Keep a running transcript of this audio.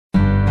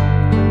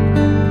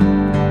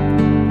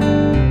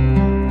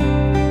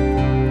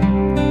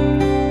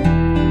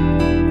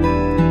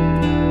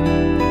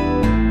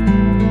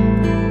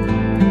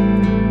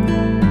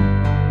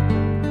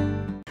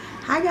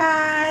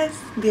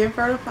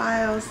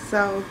TheInfertileFiles.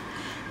 So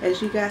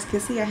as you guys can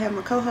see, I have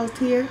my co-host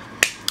here,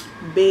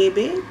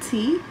 Baby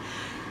T.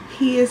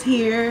 He is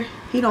here.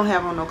 He don't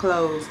have on no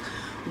clothes,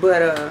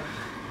 but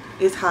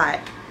it's hot,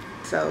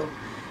 so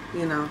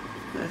you know,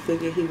 I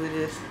figured he would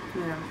just,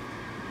 you know,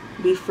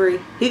 be free.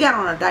 He got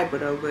on a diaper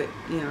though, but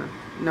you know,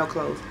 no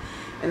clothes.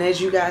 And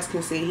as you guys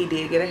can see, he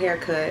did get a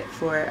haircut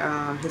for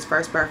his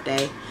first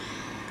birthday.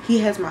 He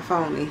has my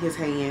phone in his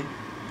hand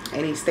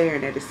and he's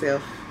staring at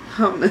himself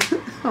on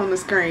the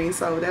screen,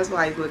 so that's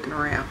why he's looking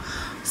around.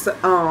 So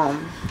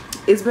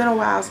it's been a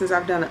while since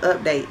I've done an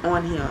update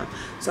on him,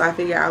 so I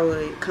figured I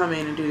would come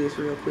in and do this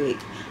real quick.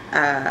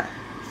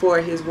 For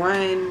his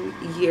 1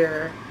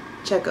 year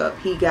checkup,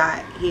 he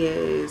got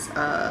his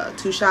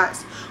 2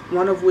 shots,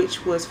 one of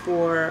which was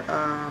for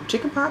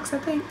chickenpox, I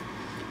think.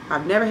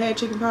 I've never had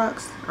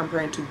chickenpox. I'm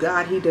praying to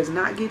God he does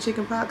not get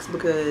chickenpox,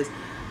 because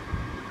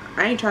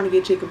I ain't trying to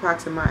get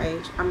chickenpox at my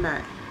age. I'm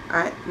not.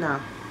 No,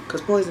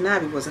 because poison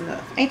ivy was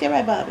enough. Ain't that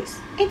right, Bobbies?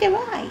 Ain't that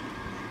right?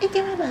 Ain't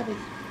that right, Bobbies?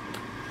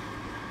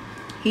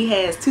 He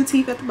has 2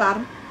 teeth at the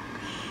bottom.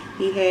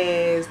 He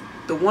has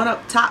the one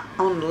up top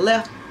on the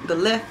left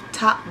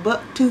top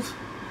buck tooth.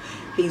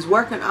 He's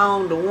working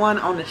on the one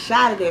on the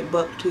side of that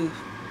buck tooth.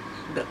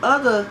 The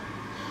other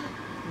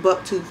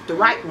buck tooth, the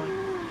right one,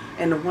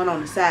 and the one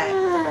on the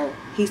side,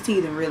 he's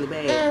teething really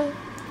bad.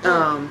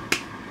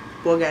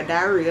 Boy got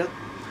diarrhea,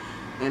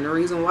 and the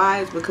reason why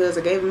is because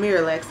I gave him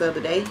Miralax the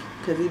other day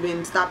because he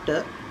been stopped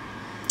up.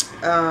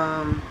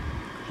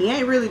 He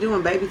ain't really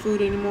doing baby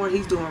food anymore.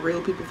 He's doing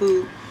real people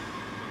food.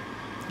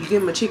 You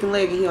give him a chicken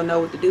leg and he'll know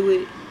what to do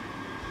with it.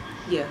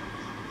 Yeah,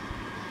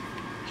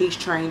 he's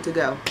trained to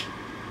go.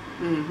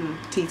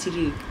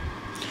 TTG.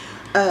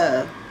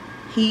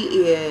 He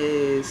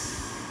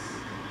is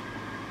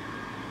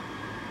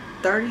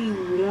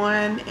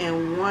 31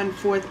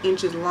 1/4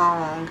 inches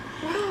long,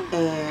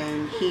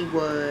 and he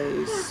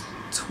was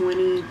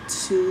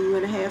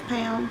 22.5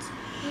 pounds.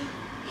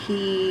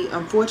 He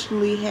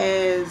unfortunately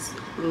has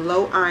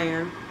low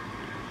iron,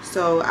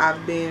 so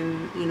I've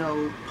been, you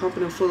know,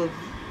 pumping him full of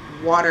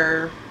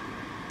water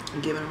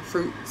and giving him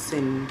fruits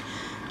and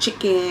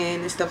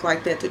chicken and stuff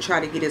like that to try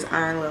to get his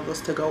iron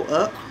levels to go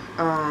up.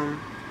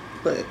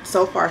 But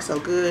so far so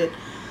good.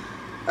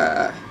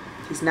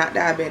 He's not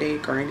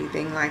diabetic or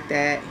anything like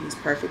that. He's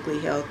perfectly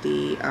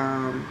healthy.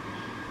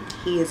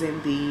 He is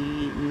in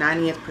the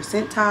 90th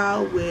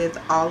percentile with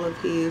all of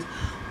his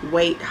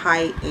weight,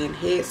 height, and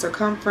head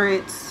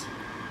circumference.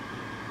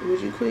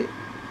 Would you quit?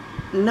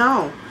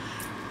 No.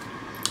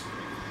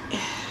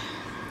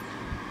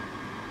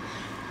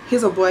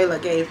 His abuela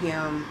gave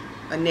him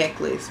a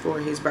necklace for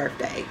his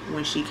birthday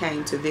when she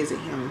came to visit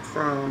him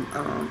from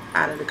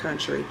out of the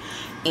country,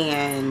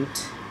 and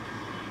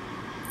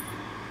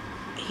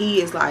he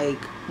is like,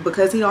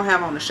 because he don't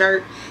have on a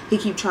shirt, he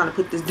keep trying to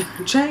put this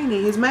darn chain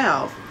in his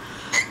mouth.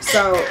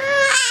 So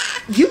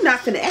you not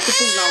finna act a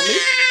fool on me.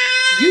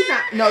 You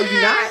not. No,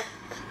 you not.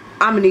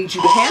 I'm gonna need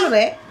you to handle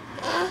that.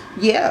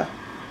 Yeah.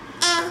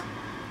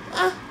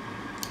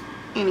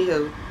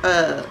 Anywho,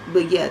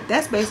 but yeah,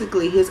 that's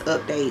basically his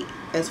update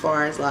as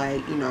far as,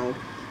 like, you know,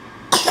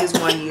 his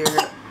 1 year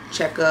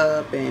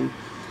checkup. And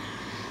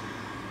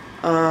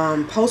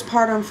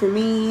postpartum for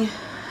me,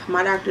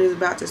 my doctor is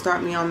about to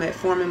start me on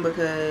metformin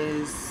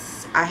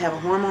because I have a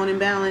hormone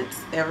imbalance.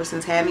 Ever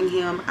since having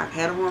him, I've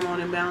had a hormone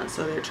imbalance,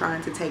 so they're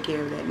trying to take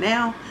care of that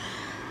now.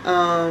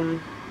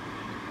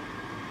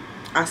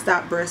 I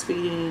stopped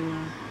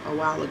breastfeeding a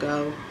while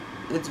ago.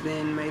 It's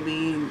been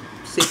maybe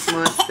 6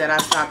 months that I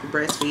stopped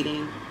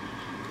breastfeeding.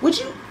 Would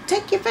you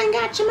take your finger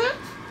out your mouth?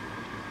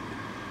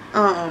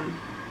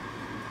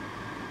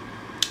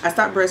 I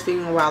stopped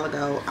breastfeeding a while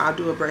ago. I'll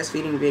do a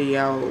breastfeeding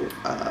video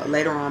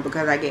later on,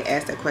 because I get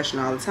asked that question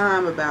all the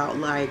time about,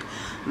 like,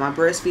 my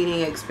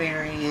breastfeeding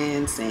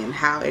experience and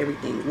how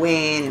everything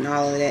went and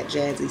all of that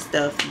jazzy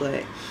stuff.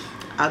 But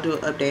I'll do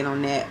an update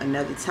on that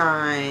another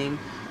time.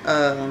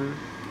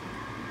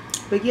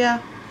 But yeah,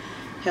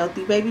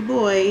 healthy baby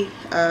boy.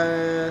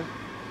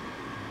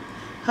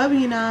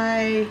 Hubby and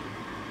I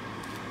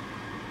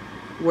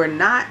were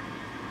not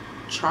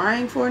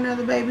trying for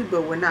another baby,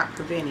 but we're not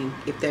preventing,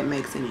 if that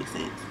makes any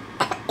sense.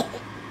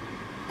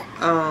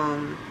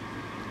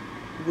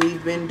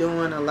 We've been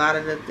doing a lot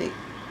of the things.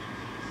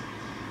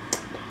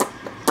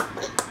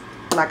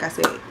 Like I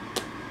said,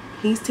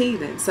 he's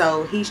teething,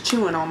 so he's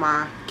chewing on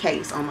my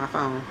case on my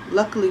phone.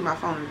 Luckily my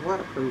phone is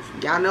waterproof.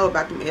 Y'all know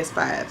about them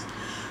S5s.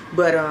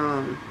 But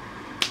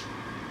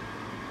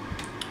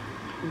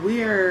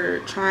we're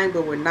trying,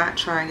 but we're not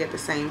trying at the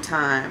same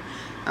time.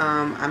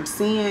 I'm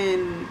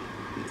seeing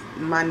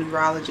my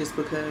neurologist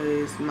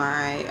because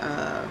my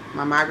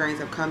migraines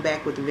have come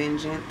back with a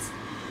vengeance,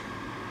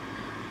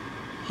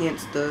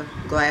 hence the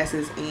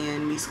glasses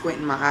and me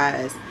squinting my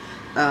eyes.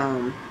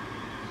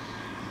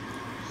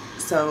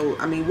 So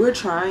I mean, we're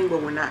trying,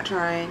 but we're not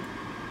trying,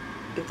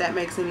 if that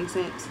makes any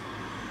sense.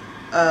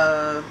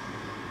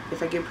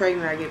 If I get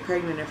pregnant, I get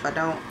pregnant. If I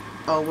don't,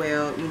 oh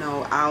well, you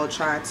know, I'll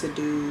try to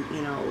do,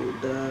 you know,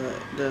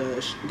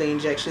 the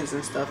injections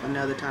and stuff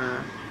another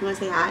time. You want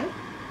to say hi?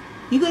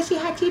 You gonna say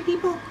hi to your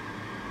people?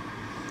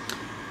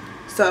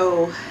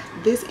 So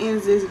this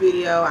ends this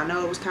video. I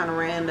know it was kind of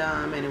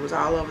random and it was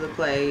all over the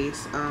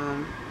place.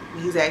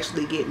 He's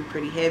actually getting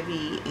pretty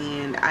heavy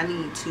and I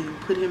need to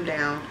put him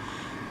down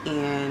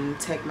and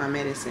take my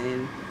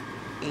medicine,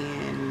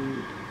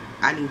 and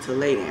I need to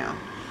lay down.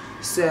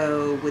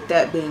 So with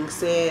that being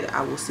said,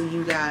 I will see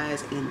you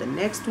guys in the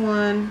next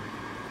one.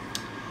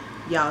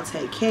 Y'all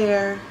take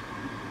care.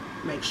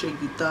 Make sure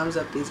you thumbs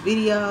up this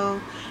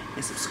video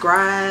and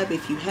subscribe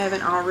if you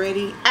haven't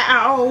already.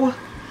 Ow!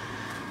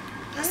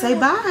 Say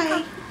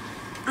bye.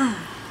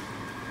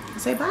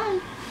 Say bye.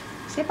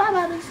 Say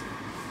bye, babies.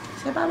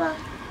 Say bye bye.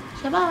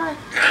 Say bye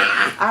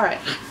bye. Alright.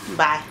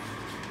 Bye.